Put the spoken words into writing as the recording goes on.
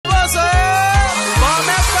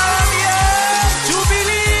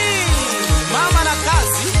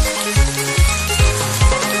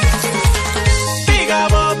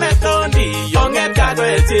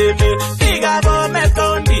Timmy, Iga Bomet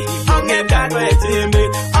County, Onget Kago Timmy,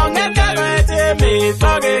 Onget Kago Timmy,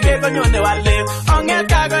 Toge Gonyone Wale, Onget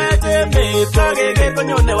Kago Timmy, Toge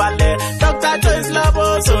Gonyone Wale, Dr. Joyce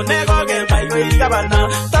Laboso, Nego Game by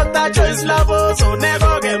Gabana, Dr. Joyce Laboso,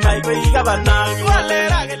 Nego Game by Gabana, Wale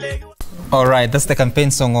Ragale. All right, that's the campaign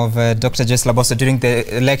song of Dr. Joyce Laboso during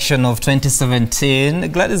the election of 2017.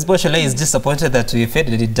 Gladys Boshele is disappointed that we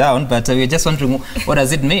faded it down, but we're just wondering, what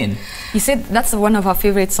does it mean? You said that's one of her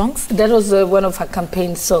favorite songs? That was one of her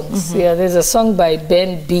campaign songs. Yeah, there's a song by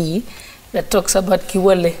Ben B that talks about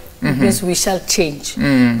Kiwale, means we shall change.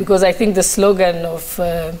 Because I think the slogan of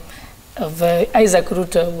Isaac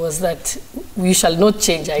Ruto was that we shall not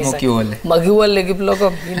change Isaac. Magiwale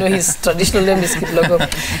Kiplogom, you know, his traditional name is Kiplogom.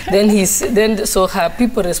 So her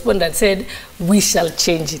people responded and said, we shall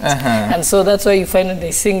change it. And so that's why you find when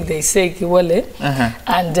they sing, they say Kiwale.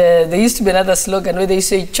 And there used to be another slogan where they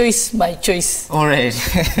say, choice, my choice. All right.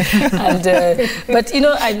 But, you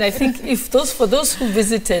know, and I think for those who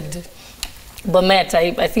visited Bomet,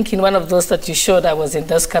 I think in one of those that you showed, I was in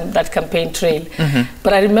that campaign trail.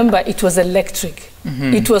 But I remember it was electric.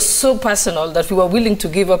 It was so personal that we were willing to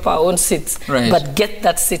give up our own seats, but get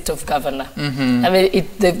that seat of governor. I mean,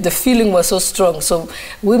 the feeling was so strong. So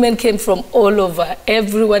women came from all over.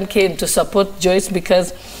 Everyone came to support Joyce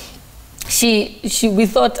because we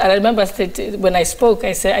thought, and I remember when I spoke,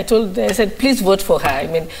 I said, please vote for her. I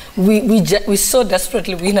mean, we so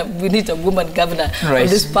desperately we need a woman governor in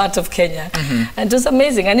this part of Kenya. And it was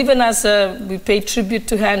amazing. And even as we paid tribute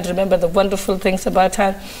to her and remember the wonderful things about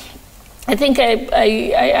her, I think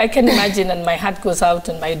I can imagine, and my heart goes out,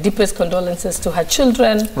 and my deepest condolences to her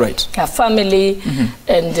children, her family,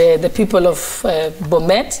 and the people of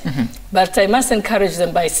Bomet. But I must encourage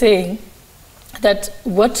them by saying that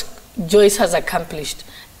what Joyce has accomplished,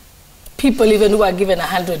 people even who are given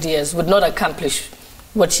 100 years would not accomplish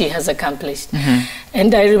what she has accomplished.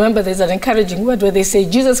 And I remember there's an encouraging word where they say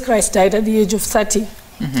Jesus Christ died at the age of 33,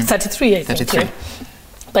 I think. 33.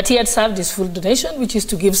 But he had served his full donation, which is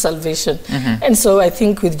to give salvation. And so I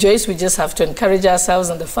think with Joyce, we just have to encourage ourselves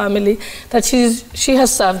and the family that she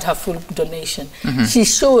has served her full donation. She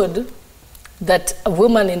showed that a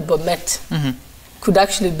woman in Bomet could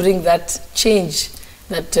actually bring that change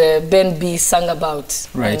that Ben B sang about.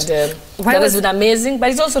 And that has been amazing,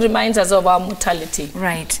 but it also reminds us of our mortality.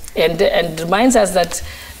 And reminds us that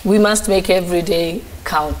we must make every day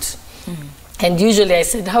count. And usually I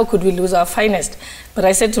said, how could we lose our finest? But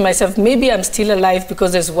I said to myself, maybe I'm still alive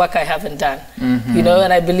because there's work I haven't done. You know,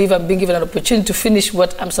 and I believe I'm being given an opportunity to finish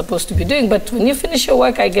what I'm supposed to be doing. But when you finish your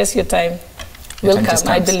work, I guess your time will come.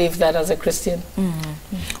 I believe that as a Christian.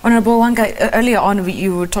 Honorable Wanga, earlier on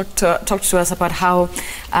you talked to us about how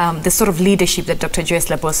the sort of leadership that Dr. Joyce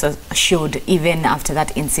Laboso showed even after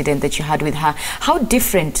that incident that you had with her. How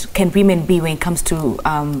different can women be when it comes to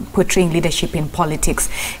portraying leadership in politics?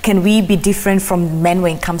 Can we be different from men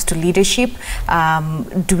when it comes to leadership?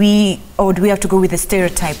 Do we have to go with the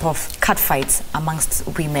stereotype of catfights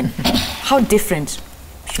amongst women? How different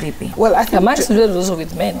should it be? Well, I think also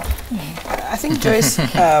with men. I think Joyce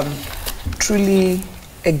truly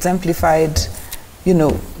exemplified, you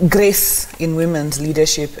know, grace in women's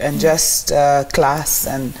leadership and just class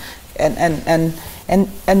and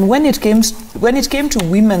when it came to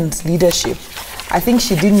women's leadership, I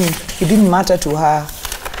think it didn't matter to her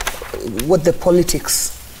what the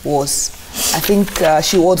politics was. I think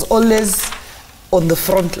she was always on the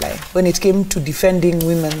front line when it came to defending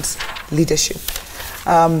women's leadership.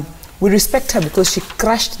 We respect her because she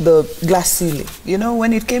crushed the glass ceiling. You know,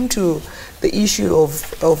 when it came to the issue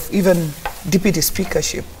of even deputy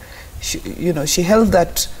speakership, she held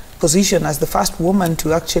that position as the first woman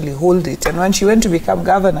to actually hold it. And when she went to become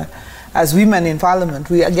governor, as women in parliament,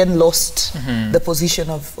 we again lost the position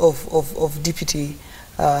of deputy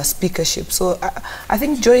speakership. So I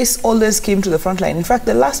think Joyce always came to the front line. In fact,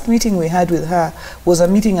 the last meeting we had with her was a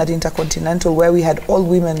meeting at Intercontinental where we had all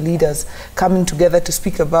women leaders coming together to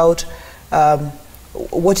speak about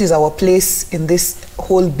what is our place in this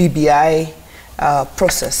whole BBI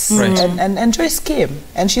process. And Joyce came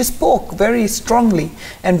and she spoke very strongly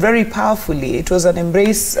and very powerfully. It was an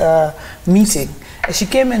embrace meeting. She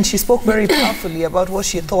came and she spoke very powerfully about what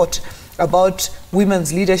she thought about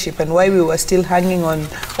women's leadership and why we were still hanging on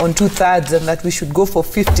 2/3 and that we should go for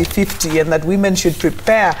 50-50 and that women should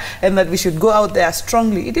prepare and that we should go out there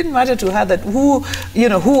strongly. It didn't matter to her that who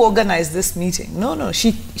organized this meeting. No,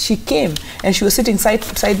 she came and she was sitting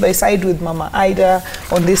side by side with Mama Ida,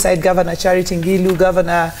 on this side Governor Charity Ngilu,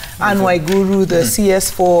 Governor Anwai Guru, the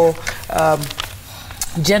CS for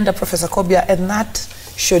Gender, Professor Kobia, and that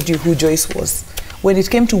showed you who Joyce was. when it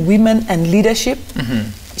came to women and leadership,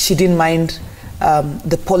 she didn't mind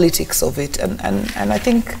the politics of it. And I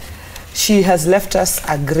think she has left us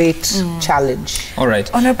a great challenge. All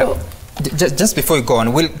right. Honorable. Just before we go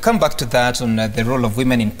on, we'll come back to that on the role of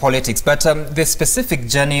women in politics, but the specific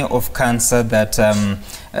journey of cancer that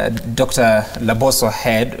Dr. Laboso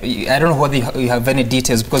had, I don't know whether you have any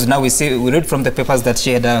details, because now we read from the papers that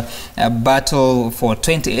she had a battle for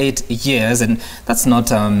 28 years, and that's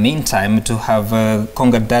not a mean time to have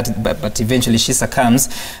conquered that, but eventually she succumbs.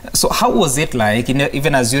 So how was it like,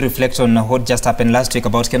 even as you reflect on what just happened last week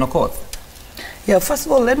about Ken Okoth? Yeah, first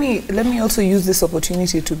of all, let me also use this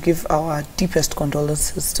opportunity to give our deepest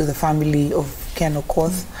condolences to the family of Ken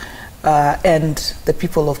Okoth and the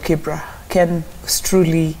people of Kibra. Ken was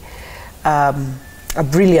truly a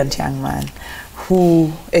brilliant young man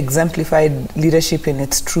who exemplified leadership in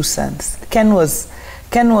its true sense. Ken was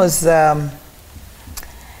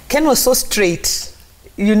so straight,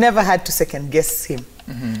 you never had to second guess him.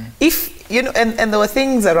 If you know, and there were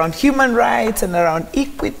things around human rights and around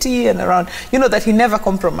equity and around, you know, that he never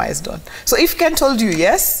compromised on. So if Ken told you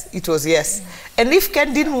yes, it was yes. And if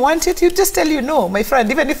Ken didn't want it, he'd just tell you no, my friend.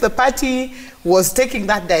 Even if the party was taking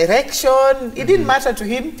that direction, it didn't matter to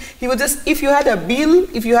him. He would just, if you had a bill,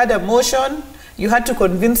 if you had a motion, you had to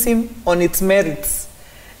convince him on its merits.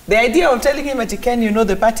 The idea of telling him at Ken, you know,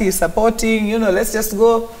 the party is supporting, you know, let's just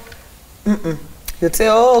go, You'd say,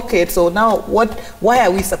 oh, okay, so now why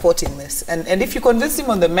are we supporting this? And if you convince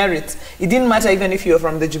him on the merits, it didn't matter even if you were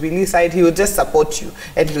from the Jubilee side, he would just support you.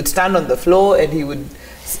 And he would stand on the floor and he would,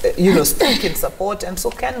 you know, speak in support. And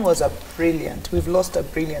so Ken was we've lost a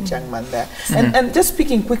brilliant young man there. And just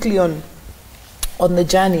speaking quickly on the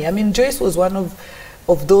journey, I mean, Joyce was one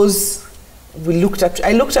of those we looked up to.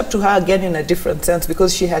 I looked up to her again in a different sense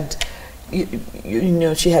because she had, you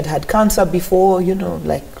know, she had had cancer before, you know,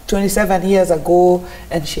 like 27 years ago,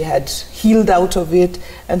 and she had healed out of it.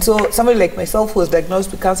 And so somebody like myself who was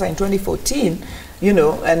diagnosed with cancer in 2014, you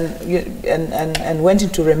know, and went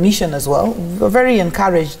into remission as well, we were very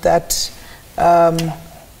encouraged that,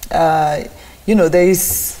 you know,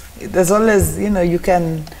 there's always, you know, you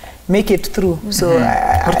can make it through. So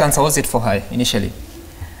what cancer was it for her initially?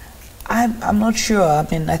 I'm not sure. I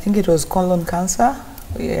mean, I think it was colon cancer.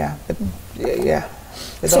 Yeah,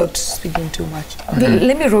 without speaking too much.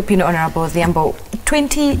 Let me rope in Honorable Odhiambo.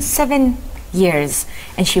 27 years,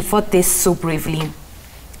 and she fought this so bravely.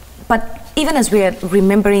 But even as we are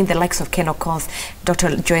remembering the likes of Ken Okoth,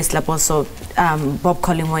 Dr. Joyce Laboso, Bob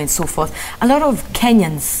Collymore, and so forth, a lot of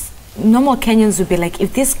Kenyans, normal Kenyans would be like,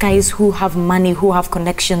 if these guys who have money, who have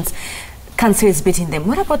connections, cancer is beating them,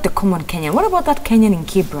 what about the common Kenyan? What about that Kenyan in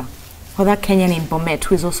Kibra? Or that Kenyan in Bomet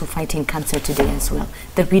who is also fighting cancer today as well,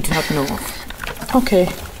 that we do not know of? Okay,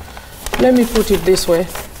 let me put it this way.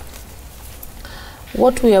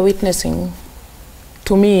 What we are witnessing,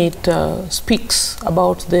 to me, it speaks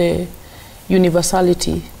about the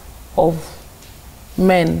universality of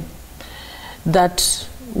men, that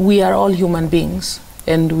we are all human beings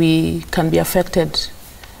and we can be affected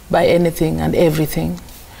by anything and everything.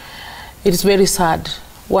 It is very sad.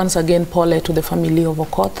 Once again, Pole to the family of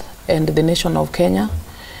Okoth and the nation of Kenya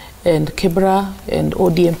and Kibra and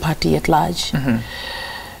ODM party at large.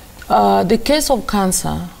 The case of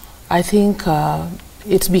cancer, I think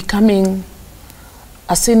it's becoming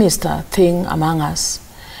a sinister thing among us.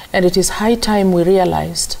 And it is high time we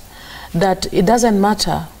realized that it doesn't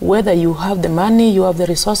matter whether you have the money, you have the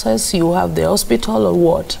resources, you have the hospital or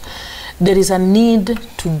what. There is a need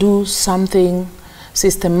to do something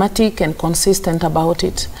systematic and consistent about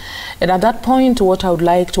it. And at that point, what I would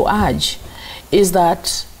like to urge is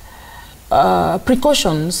that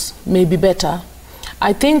precautions may be better.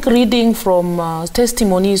 I think reading from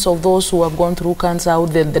testimonies of those who have gone through cancer,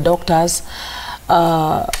 the doctors, there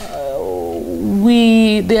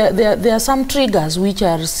are some triggers which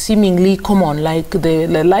are seemingly common, like the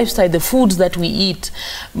lifestyle, the foods that we eat.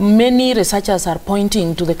 Many researchers are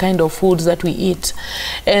pointing to the kind of foods that we eat.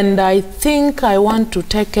 And I think I want to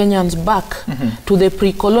take Kenyans back to the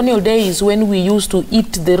pre-colonial days when we used to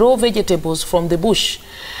eat the raw vegetables from the bush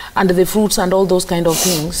and the fruits and all those kind of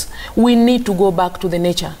things. We need to go back to the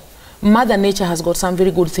nature. Mother Nature has got some very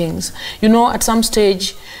good things. You know, at some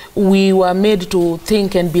stage, we were made to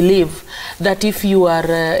think and believe that if you are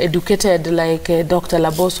educated like Dr.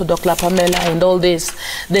 Laboso, Dr. Pamela, and all this,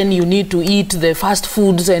 then you need to eat the fast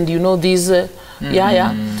foods and, you know, these,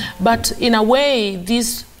 But in a way,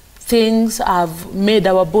 these things have made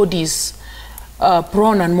our bodies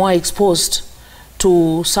prone and more exposed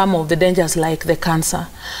to some of the dangers like the cancer.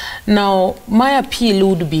 Now, my appeal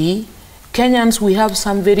would be, Kenyans, we have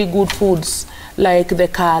some very good foods like the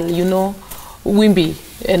kale, you know, wimbi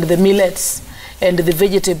and the millets and the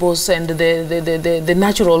vegetables and the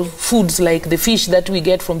natural foods like the fish that we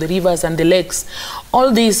get from the rivers and the lakes.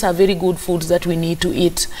 All these are very good foods that we need to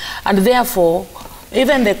eat. And therefore,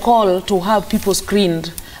 even the call to have people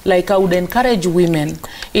screened, like I would encourage women,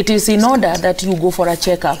 it is in order that you go for a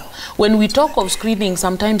checkup. When we talk of screening,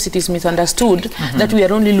 sometimes it is misunderstood that we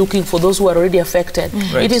are only looking for those who are already affected.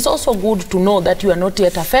 Right. It is also good to know that you are not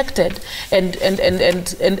yet affected and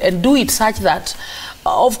do it such that,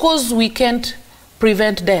 of course, we can't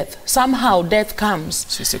prevent death. Somehow death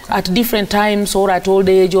comes at different times or at old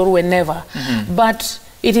age or whenever. But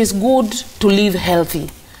it is good to live healthy.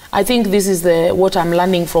 I think this is what I'm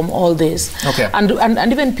learning from all this. Okay.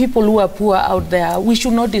 And even people who are poor out there, we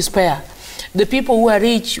should not despair. The people who are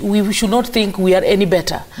rich, we should not think we are any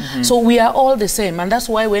better. So we are all the same. And that's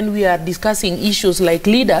why when we are discussing issues like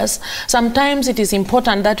leaders, sometimes it is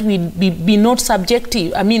important that we be not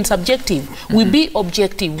subjective. We be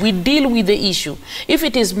objective. We deal with the issue. If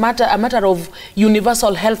it is a matter of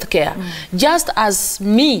universal health care, just as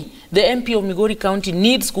me, the MP of Migori County,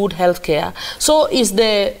 needs good health care, so is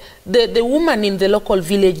the woman in the local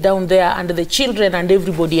village down there and the children and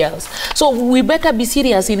everybody else. So we better be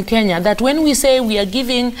serious in Kenya that when we say we are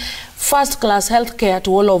giving first-class health care to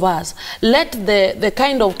all of us, let the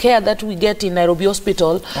kind of care that we get in Nairobi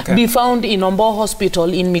Hospital be found in Ombo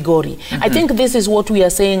Hospital in Migori. I think this is what we are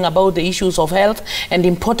saying about the issues of health and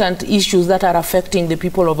important issues that are affecting the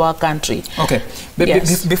people of our country. Okay.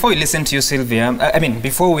 Before we listen to you, Sylvia,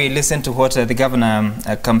 before we listen to what the governor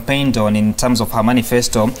campaigned on in terms of her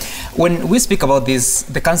manifesto, when we speak about this,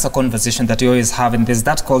 the cancer conversation that we always have, and there's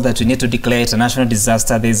that call that we need to declare it a national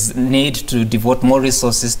disaster, there's need to devote more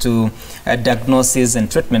resources to diagnosis and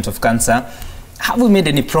treatment of cancer. Have we made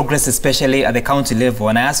any progress, especially at the county level?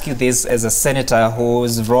 And I ask you this as a senator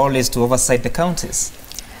whose role is to oversight the counties.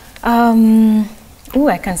 I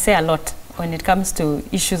can say a lot when it comes to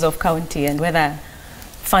issues of county and whether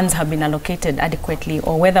funds have been allocated adequately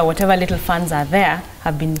or whether whatever little funds are there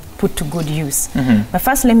have been put to good use. But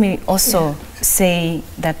first, let me also say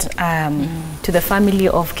that to the family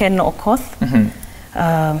of Ken Okoth,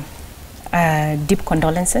 deep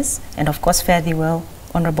condolences, and of course fare thee well,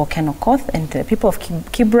 Honorable Ken Okoth, and the people of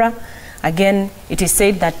Kibra. Again, it is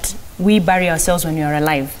said that we bury ourselves when we are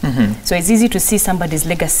alive. So it's easy to see somebody's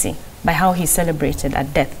legacy by how he's celebrated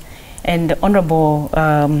at death. And Honorable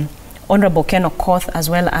Ken Okoth, as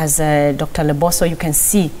well as Dr. Laboso, you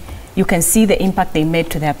can see the impact they made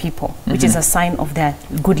to their people, which is a sign of their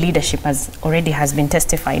good leadership, as already has been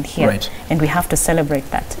testified here. Right. And we have to celebrate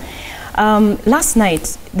that. Last night,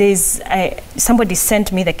 somebody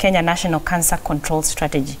sent me the Kenya National Cancer Control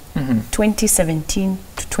Strategy, 2017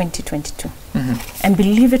 to 2022. And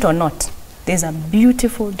believe it or not, there's a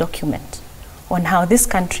beautiful document on how this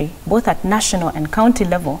country, both at national and county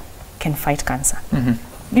level, can fight cancer.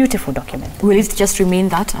 Beautiful document. Will it just remain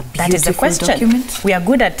that, a beautiful That is the question. Document? We are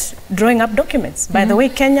good at drawing up documents. By the way,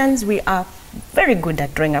 Kenyans, we are very good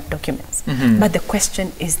at drawing up documents. But the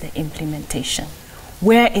question is the implementation.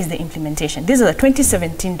 Where is the implementation? This is a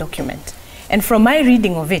 2017 document. And from my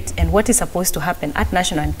reading of it and what is supposed to happen at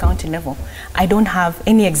national and county level, I don't have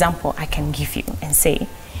any example I can give you and say,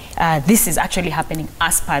 this is actually happening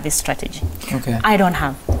as per this strategy. I don't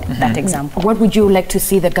have that example. What would you like to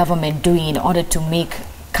see the government doing in order to make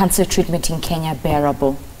cancer treatment in Kenya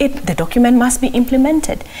bearable? The document must be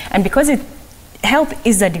implemented. And because health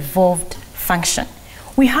is a devolved function,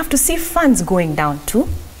 we have to see funds going down to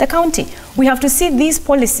the county. We have to see this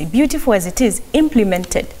policy, beautiful as it is,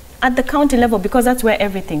 implemented at the county level, because that's where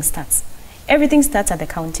everything starts. Everything starts at the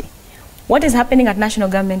county. What is happening at national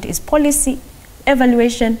government is policy,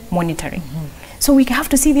 evaluation, monitoring. So we have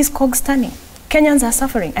to see these cogs turning. Kenyans are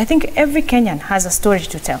suffering. I think every Kenyan has a story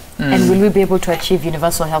to tell. And will we be able to achieve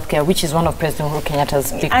universal health care, which is one of President Uhuru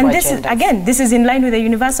Kenyatta's big And this is, again, this is in line with the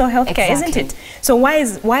universal health care, isn't it? So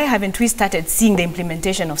why haven't we started seeing the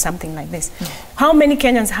implementation of something like this? How many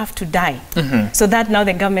Kenyans have to die so that now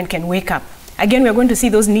the government can wake up? Again, we're going to see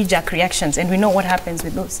those knee-jerk reactions, and we know what happens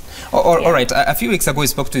with those. All right. A few weeks ago, we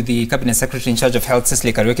spoke to the Cabinet Secretary in charge of Health,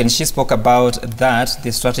 Cecily Kariuki, and she spoke about that,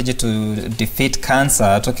 the strategy to defeat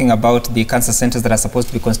cancer, talking about the cancer centers that are supposed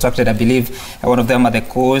to be constructed. I believe one of them at the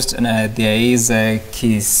coast, and there is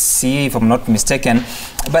Kisii, if I'm not mistaken.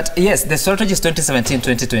 But yes, the strategy is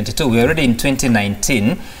 2017-2022. We're already in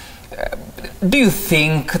 2019. Do you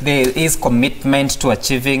think there is commitment to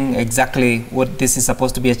achieving exactly what this is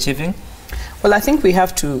supposed to be achieving? Well, I think we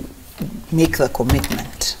have to make the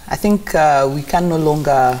commitment. I think we can no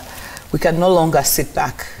longer sit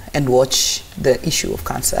back and watch the issue of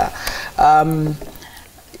cancer.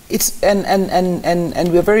 it's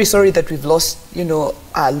and we're very sorry that we've lost, you know,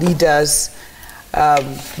 our leaders.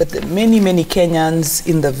 But many Kenyans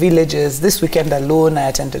in the villages, this weekend alone, I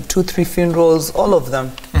attended 2-3 funerals, all of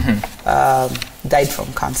them died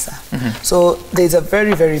from cancer. So there's a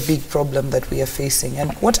very big problem that we are facing.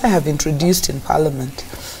 And what I have introduced in Parliament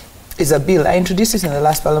is a bill. I introduced it in the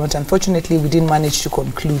last Parliament. Unfortunately, we didn't manage to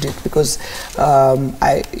conclude it because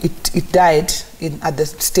it died at the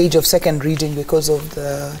stage of second reading because of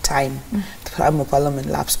the time. The time of Parliament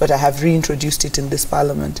lapse. But I have reintroduced it in this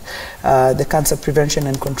Parliament, the Cancer Prevention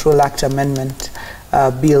and Control Act Amendment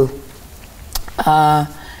Bill.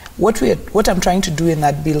 What I'm trying to do in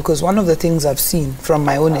that bill, because one of the things I've seen from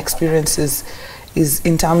my own experiences is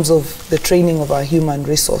in terms of the training of our human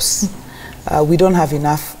resource. We don't have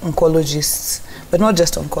enough oncologists, but not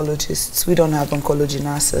just oncologists. We don't have oncology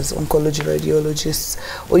nurses, oncology radiologists,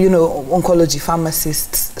 or, you know, oncology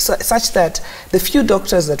pharmacists, such that the few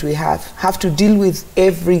doctors that we have to deal with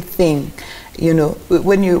everything. You know,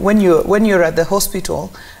 when you're at the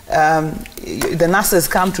hospital, the nurses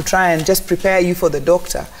come to try and just prepare you for the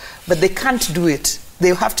doctor, but they can't do it.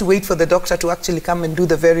 They have to wait for the doctor to actually come and do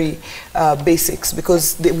the very basics,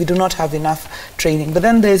 because we do not have enough training. But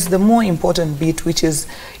then there's the more important bit, which is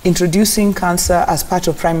introducing cancer as part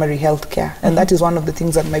of primary health care. And that is one of the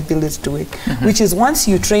things that my bill is doing, which is once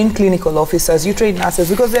you train clinical officers, you train nurses,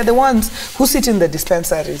 because they're the ones who sit in the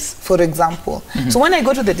dispensaries, for example. So when I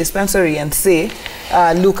go to the dispensary and say,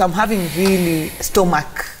 look, I'm having really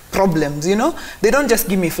stomach problems, you know, they don't just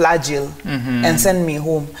give me Flagyl and send me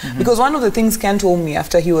home. Because one of the things Ken told me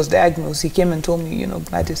after he was diagnosed, he came and told me, you know,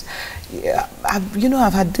 Gladys,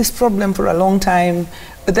 I've had this problem for a long time,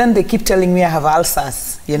 but then they keep telling me I have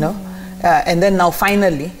ulcers, you know, and then now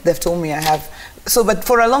finally they've told me I have. So, but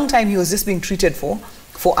for a long time he was just being treated for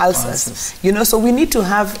ulcers, you know. So we need to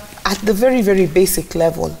have, at the very basic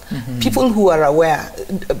level, people who are aware,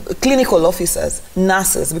 clinical officers,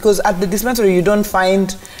 nurses, because at the dispensary you don't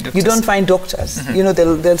find doctors. You know,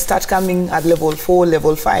 they'll start coming at level 4,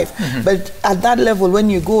 level 5. But at that level, when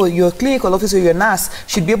you go, your clinical officer, your nurse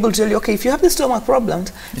should be able to tell you, okay, if you have the stomach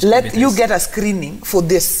problems, let you get a screening for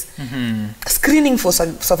this. Screening for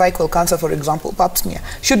cervical cancer, for example, pap smear,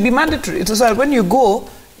 should be mandatory. So when you go,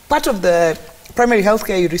 part of the primary health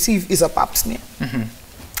care you receive is a pap smear.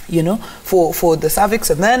 You know, for the cervix,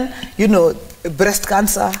 and then, you know, breast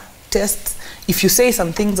cancer tests. If you say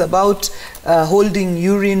some things about holding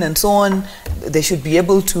urine and so on, they should be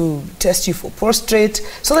able to test you for prostate,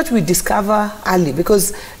 so that we discover early,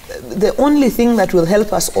 because the only thing that will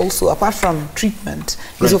help us also, apart from treatment,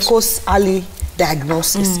 is of course early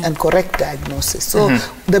diagnosis and correct diagnosis. So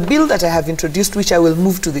the bill that I have introduced, which I will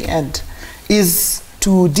move to the end, is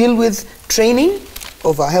to deal with training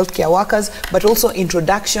of our healthcare workers, but also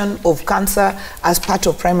introduction of cancer as part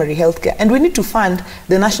of primary healthcare. And we need to fund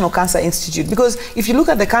the National Cancer Institute, because if you look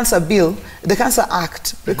at the Cancer Bill, the Cancer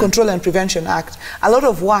Act, the Control and Prevention Act, a lot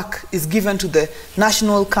of work is given to the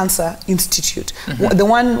National Cancer Institute, the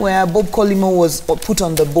one where Bob Collymore was put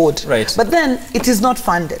on the board. But then it is not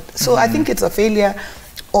funded. So I think it's a failure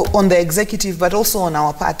on the executive, but also on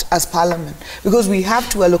our part as Parliament, because we have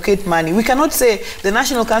to allocate money. We cannot say the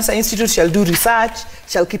National Cancer Institute shall do research,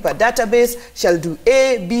 shall keep a database, shall do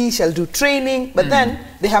A, B, shall do training, but then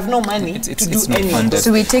they have no money to do anything.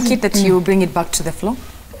 So we take it that you bring it back to the floor?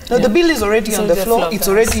 No, the bill is already on the floor. It's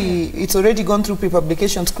already gone through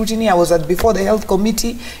pre-publication scrutiny. I was before the Health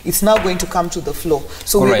Committee. It's now going to come to the floor.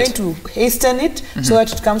 So we're going to hasten it so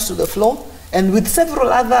that it comes to the floor. And with several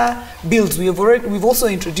other bills, we've also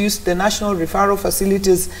introduced the National Referral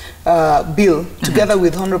Facilities Bill, together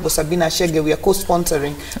with Honorable Sabina Chege. We are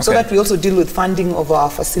co-sponsoring, so that we also deal with funding of our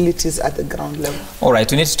facilities at the ground level. All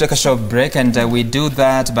right, we need to take a short break, and we do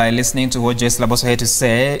that by listening to what Joyce Laboso had to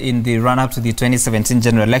say in the run-up to the 2017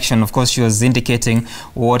 general election. Of course, she was indicating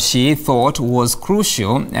what she thought was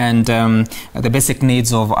crucial and the basic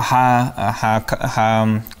needs of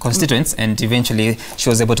her constituents, and eventually she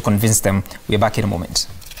was able to convince them. We're back in a moment.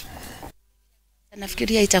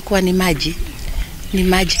 Nafikiria itakuwa ni maji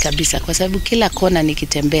kabisa, kwa sababu kila kona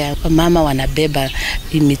nikitembea mama wanabeba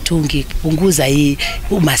mitungi, punguza hii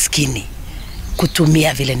umaskini,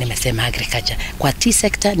 kutumia vile nimesema agriculture. Kwa tea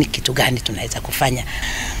sector ni kitu gani tunaweza kufanya?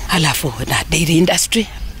 Alafu na dairy industry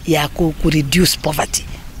ya ku reduce poverty.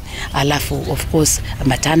 Alafu of course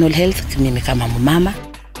maternal health, mimi kama mama.